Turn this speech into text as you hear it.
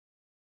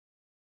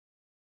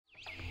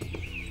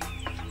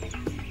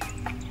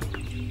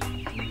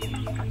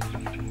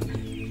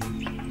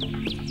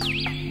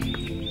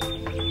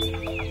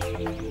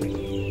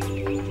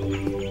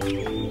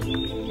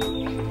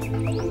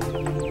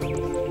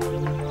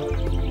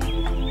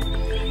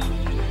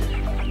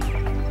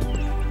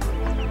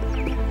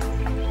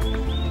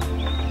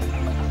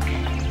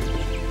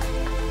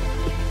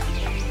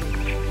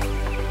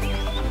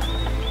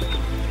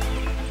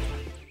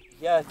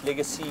at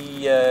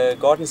Legacy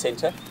Garden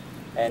Centre,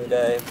 and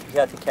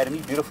here at the Academy.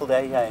 Beautiful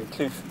day here in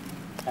Kloof,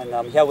 and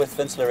I'm here with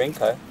Vincent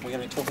Lourenco. We're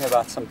going to be talking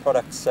about some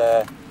products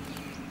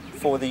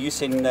for the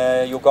use in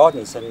your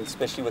gardens, and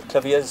especially with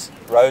clivias,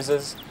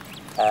 roses,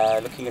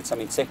 looking at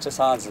some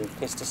insecticides and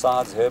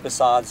pesticides,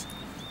 herbicides,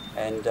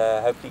 and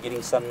hopefully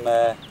getting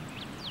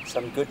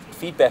some good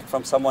feedback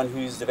from someone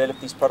who's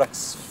developed these products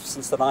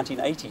since the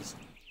 1980s.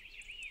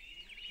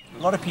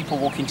 A lot of people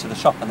walk into the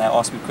shop and they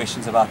ask me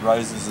questions about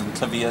roses and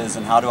clivias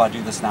and how do I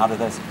do this and how do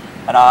this.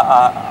 And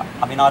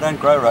I mean, I don't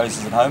grow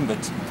roses at home,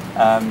 but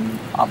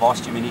I've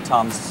asked you many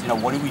times, you know,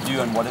 what do we do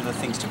and what are the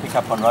things to pick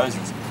up on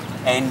roses?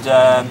 And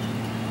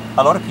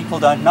a lot of people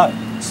don't know.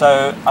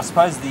 So I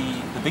suppose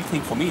the big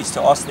thing for me is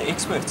to ask the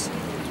experts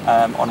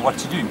on what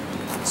to do.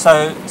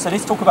 So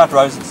let's talk about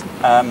roses.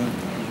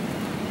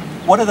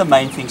 What are the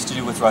main things to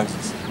do with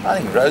roses? I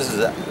think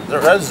the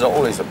roses are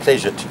always a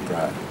pleasure to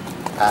grow.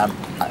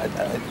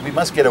 We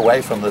must get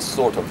away from this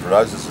thought of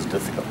roses is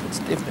difficult. It's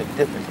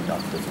definitely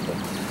not difficult.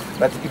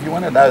 But if you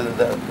want to know,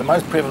 the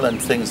most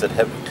prevalent things that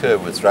occur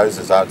with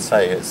roses, I would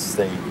say, is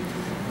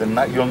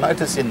you'll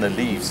notice in the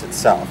leaves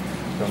itself,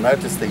 you'll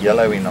notice the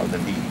yellowing of the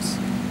leaves.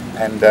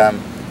 And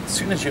as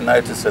soon as you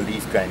notice a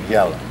leaf going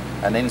yellow,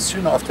 and then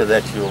soon after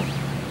that you'll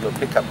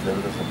pick up the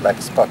little black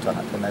spot on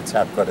it, and that's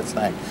how it got its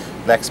name,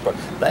 black spot.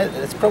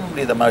 It's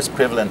probably the most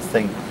prevalent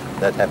thing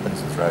that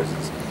happens with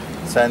roses.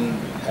 So,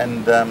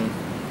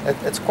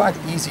 it's quite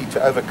easy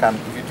to overcome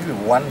if you do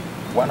one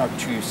or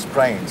two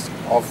sprayings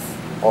of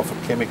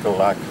a chemical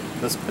like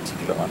this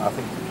particular one. I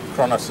think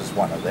Kronos is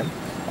one of them,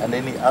 and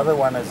then the other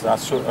one is I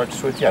saw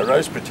here,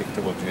 Rose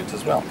Protector will do it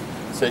as well.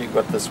 So you've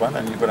got this one,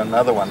 and you've got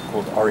another one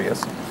called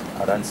Aureus.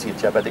 I don't see it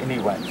here, but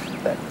anyway,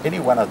 any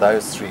one of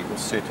those three will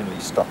certainly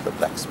stop the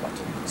black spot.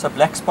 So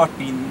black spot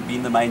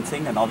being the main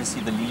thing, and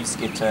obviously the leaves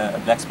get a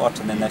black spot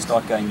and then they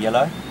start going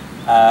yellow,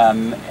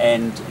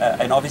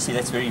 and obviously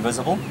that's very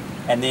visible.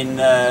 And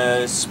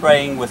then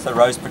spraying with a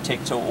Rose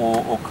Protector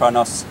or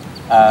Kronos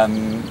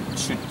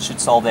should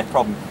solve that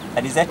problem.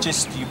 And is that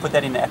just, you put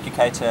that in the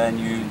applicator and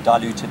you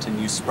dilute it and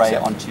you spray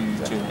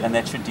Exactly. and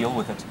that should deal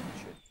with it?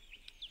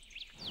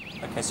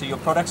 Okay, so your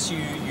products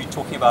you're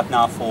talking about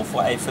now for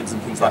aphids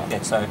and things like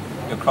that. So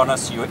your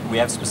Kronos, we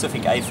have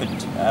specific aphid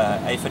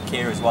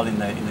care as well in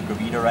the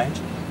Grovida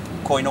range.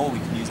 Koinor, we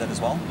can use that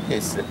as well.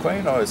 Yes, the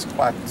Koinor is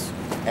quite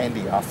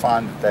handy. I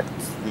find that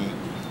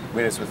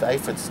whereas with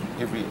aphids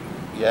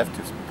you have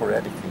to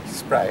sporadically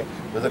spray,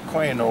 with the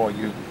Koinor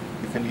you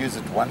can use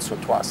it once or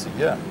twice a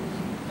year,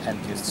 and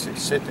it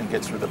certainly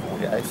gets rid of all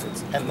your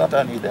aphids. And not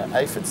only the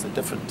aphids, the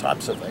different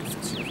types of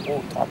aphids. You have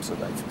all types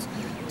of aphids.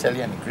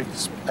 Italian, Greek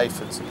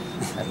aphids,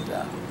 and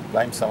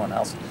blame someone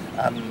else.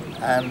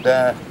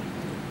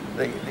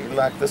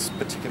 Like this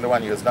particular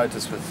one, you'll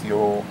notice with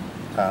your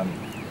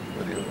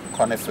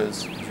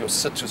conifers, your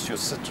citrus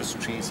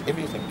trees,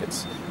 everything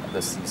gets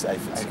these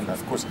aphids. And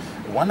of course,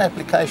 one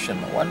application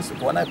once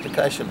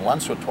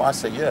or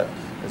twice a year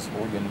is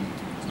all you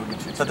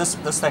need. So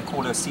this they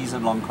call a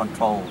season-long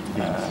control.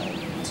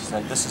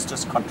 So this is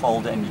just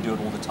controlled and you do it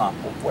all the time.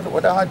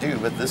 What I do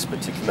with this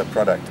particular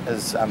product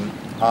is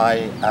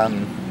I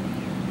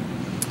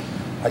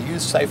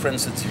use, say for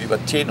instance, if you've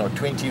got 10 or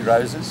 20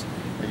 roses,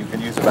 you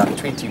can use about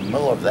 20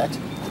 ml of that.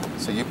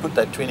 So you put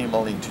that 20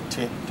 ml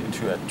into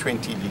a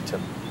 20-litre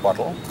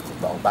bottle,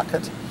 or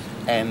bucket,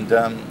 and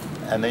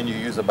then you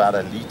use about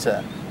a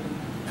litre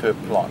per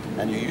plant,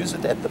 and you use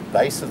it at the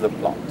base of the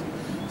plant.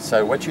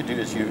 So what you do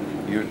is you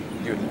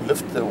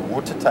lift the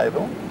water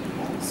table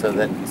so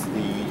that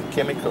the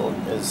chemical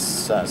is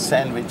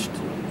sandwiched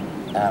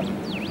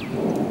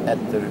at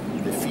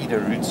the feeder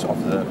roots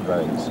of the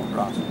rose,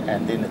 right?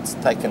 And then it's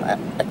taken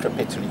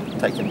acropectally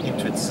taken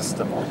into its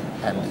system,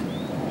 and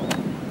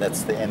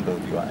that's the end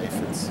of your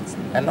aphids.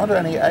 And not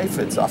only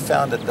aphids, I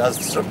found it does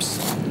thrips,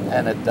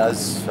 and it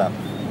does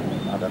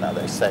I don't know,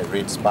 they say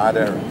red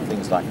spider and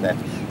things like that.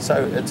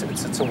 So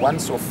it's a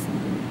once-off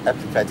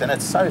applicator, and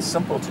it's so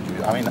simple to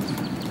do. I mean,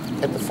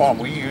 at the farm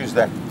we use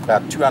that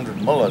about 200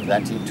 ml of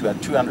that into a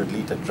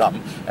 200-litre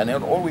drum, and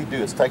then all we do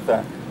is take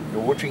your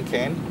watering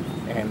can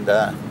and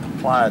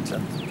apply it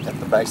at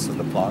the base of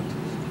the plant,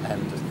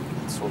 and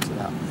it sorts it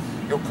out.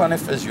 Your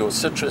conifers, your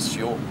citrus,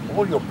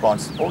 all your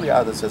plants, all the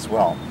others as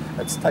well,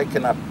 it's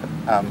taken up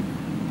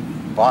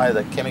by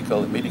the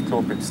chemical, the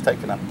imidacloprid is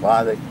taken up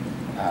by the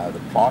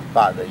plant,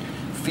 by the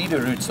feeder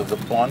roots of the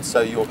plant. So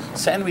your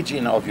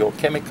sandwiching of your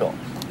chemical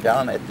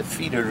down at the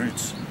feeder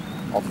roots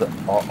of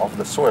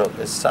the soil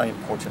is so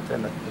important.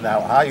 And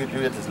now how you do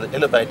it is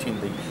elevating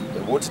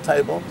the water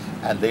table,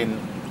 and then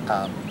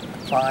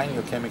applying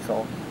your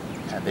chemical,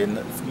 and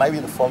then maybe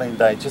the following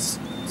day just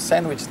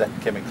sandwich that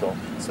chemical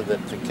so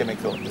that the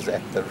chemical is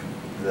at the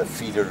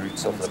feeder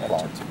roots of the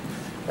plant.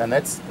 And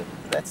that's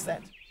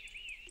that.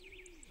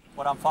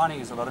 What I'm finding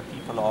is a lot of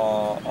people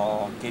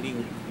are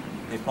getting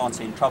their plants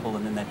in trouble,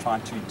 and then they're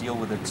trying to deal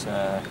with it,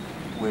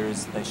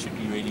 whereas they should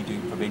be really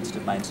doing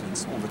preventative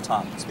maintenance all the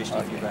time, especially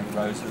if you're growing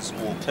roses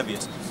or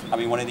clivias. I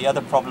mean, one of the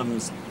other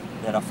problems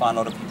that I find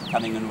a lot of people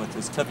coming in with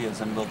is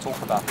clivias, and we'll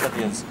talk about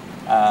clivias.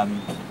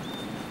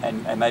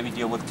 and maybe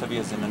deal with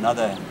clivias in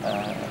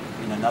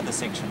another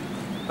section.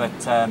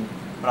 But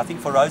I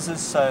think for roses,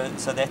 so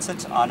that's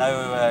it. I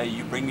know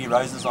you bring me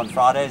roses on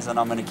Fridays, and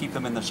I'm going to keep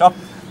them in the shop.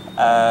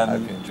 I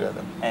hope you enjoy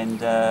them. And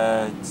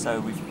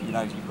so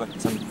you've got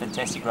some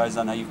fantastic roses.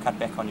 I know you've cut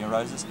back on your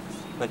roses,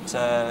 but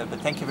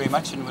thank you very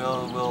much, and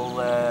we'll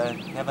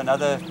have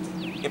another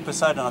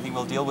episode, and I think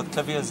we'll deal with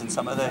clivias and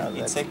some other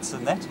insects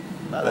and that.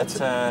 No, that's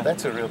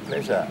a real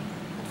pleasure.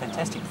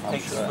 Fantastic. I'm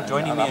Thanks sure. for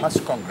joining and me. I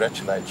must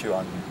congratulate you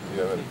on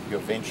your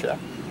venture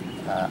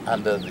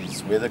under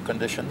these weather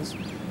conditions.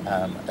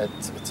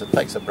 It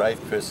takes a brave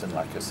person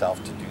like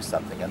yourself to do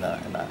something, and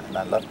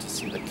I love to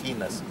see the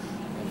keenness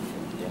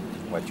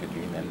in what you're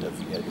doing and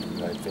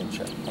your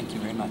adventure. Thank you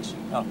very much.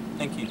 Oh,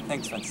 thank you.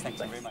 Thanks, Vince.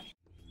 Thanks very much.